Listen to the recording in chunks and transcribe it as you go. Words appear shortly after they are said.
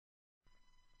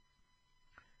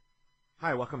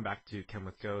Hi, welcome back to Chem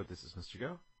with Go. This is Mr.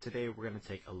 Go. Today we're going to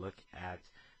take a look at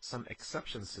some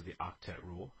exceptions to the octet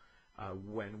rule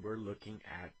when we're looking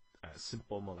at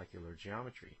simple molecular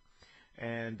geometry.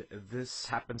 And this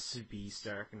happens to be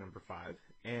steric number 5.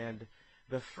 And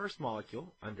the first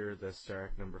molecule under the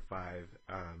steric number 5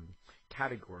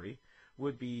 category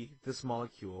would be this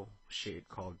molecule shape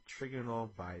called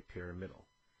Trigonal Bipyramidal.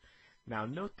 Now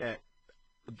note that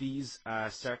these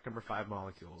steric number 5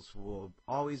 molecules will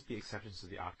always be exceptions to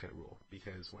the octet rule,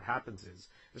 because what happens is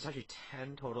there's actually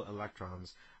 10 total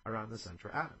electrons around the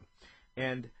central atom.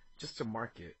 And just to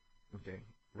mark it, okay,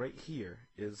 right here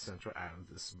is the central atom,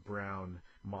 this brown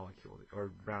molecule, or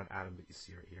brown atom that you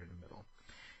see right here in the middle.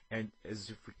 And as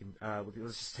if we can,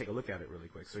 let's just take a look at it really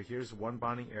quick. So here's one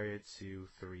bonding area, 2,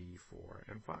 3, 4,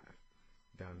 and 5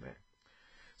 down there.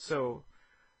 So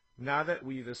now that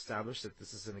we've established that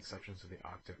this is an exception to the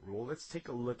octet rule, let's take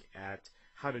a look at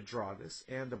how to draw this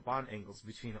and the bond angles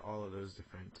between all of those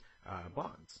different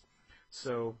bonds.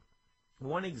 So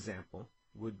one example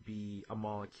would be a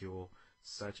molecule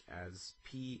such as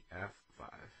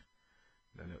PF5.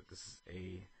 Now note, this is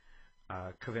a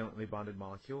covalently bonded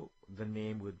molecule. The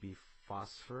name would be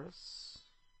phosphorus,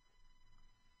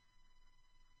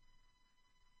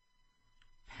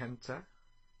 penta,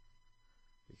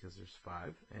 because there's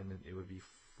 5, and then it would be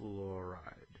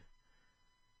fluoride.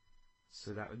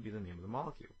 So that would be the name of the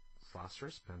molecule,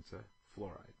 phosphorus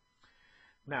pentafluoride.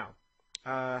 Now,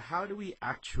 how do we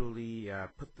actually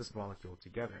put this molecule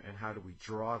together, and how do we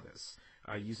draw this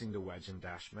using the wedge and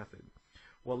dash method?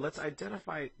 Well, let's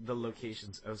identify the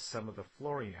locations of some of the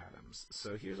fluorine atoms.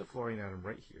 So here's a fluorine atom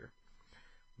right here.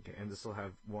 Okay, and this will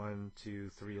have 1, 2,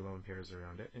 3 lone pairs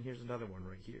around it, and here's another one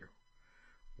right here.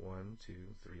 1, 2,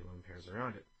 3 lone pairs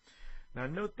around it. Now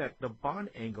note that the bond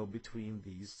angle between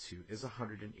these two is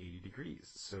 180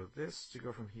 degrees. So this, to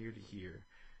go from here to here,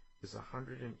 is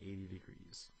 180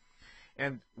 degrees.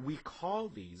 And we call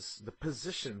these, the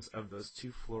positions of those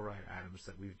two fluoride atoms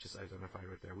that we've just identified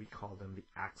right there, we call them the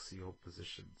axial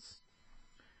positions.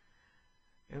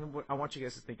 And what I want you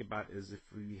guys to think about is if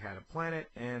we had a planet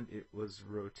and it was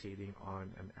rotating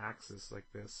on an axis like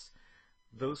this,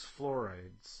 those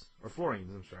fluorines,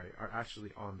 I'm sorry, are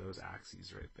actually on those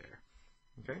axes right there.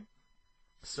 Okay?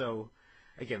 So,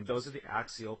 again, those are the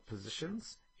axial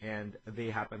positions, and they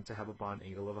happen to have a bond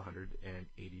angle of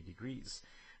 180 degrees.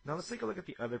 Now let's take a look at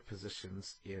the other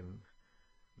positions in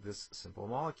this simple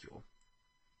molecule.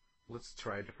 Let's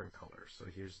try a different color. So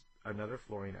here's another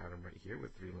fluorine atom right here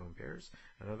with 3 lone pairs,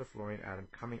 another fluorine atom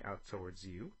coming out towards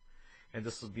you, and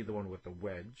this will be the one with the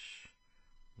wedge.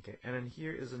 Okay, and then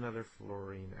here is another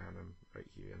fluorine atom right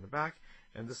here in the back,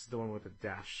 and this is the one with a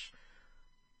dash,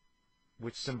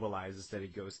 which symbolizes that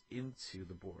it goes into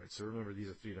the board. So remember, these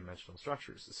are 3-dimensional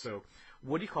structures. So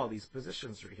what do you call these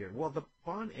positions right here? Well, the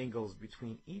bond angles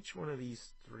between each one of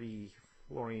these 3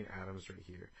 fluorine atoms right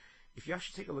here, if you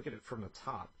actually take a look at it from the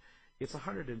top, it's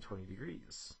 120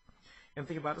 degrees. And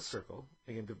think about a circle,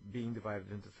 again, being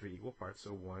divided into 3 equal parts,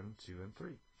 so 1, 2, and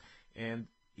 3. And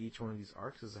each one of these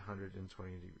arcs is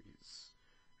 120 degrees,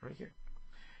 right here.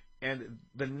 And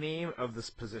the name of this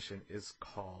position is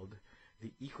called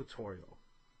the equatorial.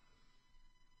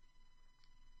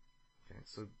 Okay,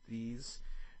 so these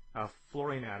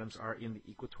fluorine atoms are in the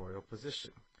equatorial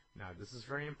position. Now, this is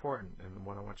very important, and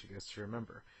what I want you guys to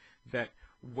remember, that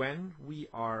when we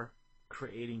are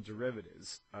creating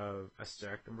derivatives of a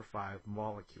steric number 5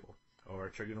 molecule, or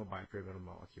a trigonal bipyramidal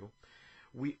molecule,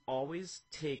 we always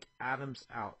take atoms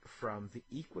out from the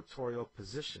equatorial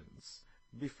positions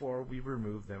before we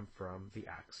remove them from the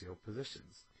axial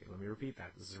positions. Okay, let me repeat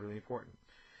that. This is really important.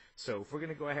 So if we're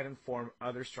going to go ahead and form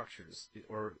other structures,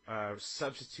 or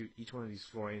substitute each one of these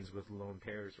fluorines with lone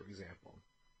pairs, for example,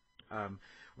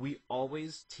 we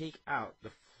always take out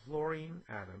the fluorine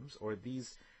atoms, or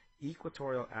these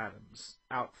equatorial atoms,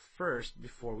 out first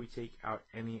before we take out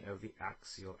any of the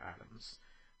axial atoms.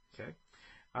 Okay?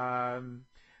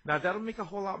 Now that'll make a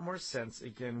whole lot more sense,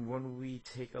 again, when we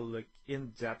take a look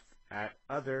in depth at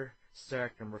other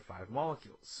steric number 5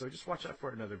 molecules. So just watch out for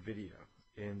another video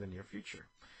in the near future.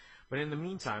 But in the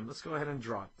meantime, let's go ahead and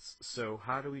draw this. So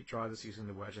how do we draw this using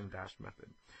the wedge and dash method?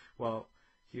 Well,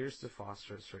 here's the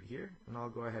phosphorus right here, and I'll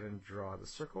go ahead and draw the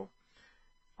circle.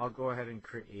 I'll go ahead and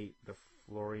create the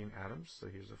fluorine atoms. So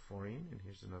here's a fluorine, and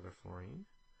here's another fluorine.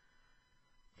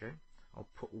 Okay, I'll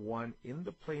put one in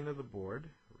the plane of the board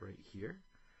right here,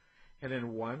 and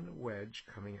then one wedge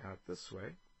coming out this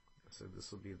way. So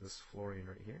this will be this fluorine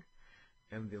right here,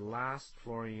 and the last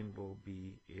fluorine will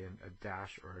be in a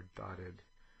dash or a dotted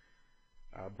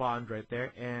bond right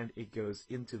there, and it goes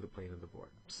into the plane of the board.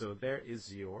 So there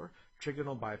is your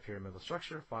trigonal bipyramidal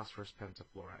structure, phosphorus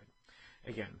pentafluoride.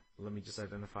 Again, let me just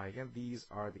identify again. These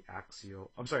are the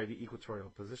the equatorial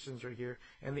positions right here,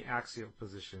 and the axial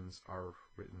positions are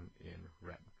written in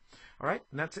red. All right,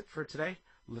 and that's it for today.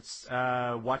 Let's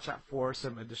watch out for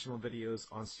some additional videos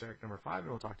on steric number 5, and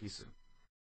we'll talk to you soon.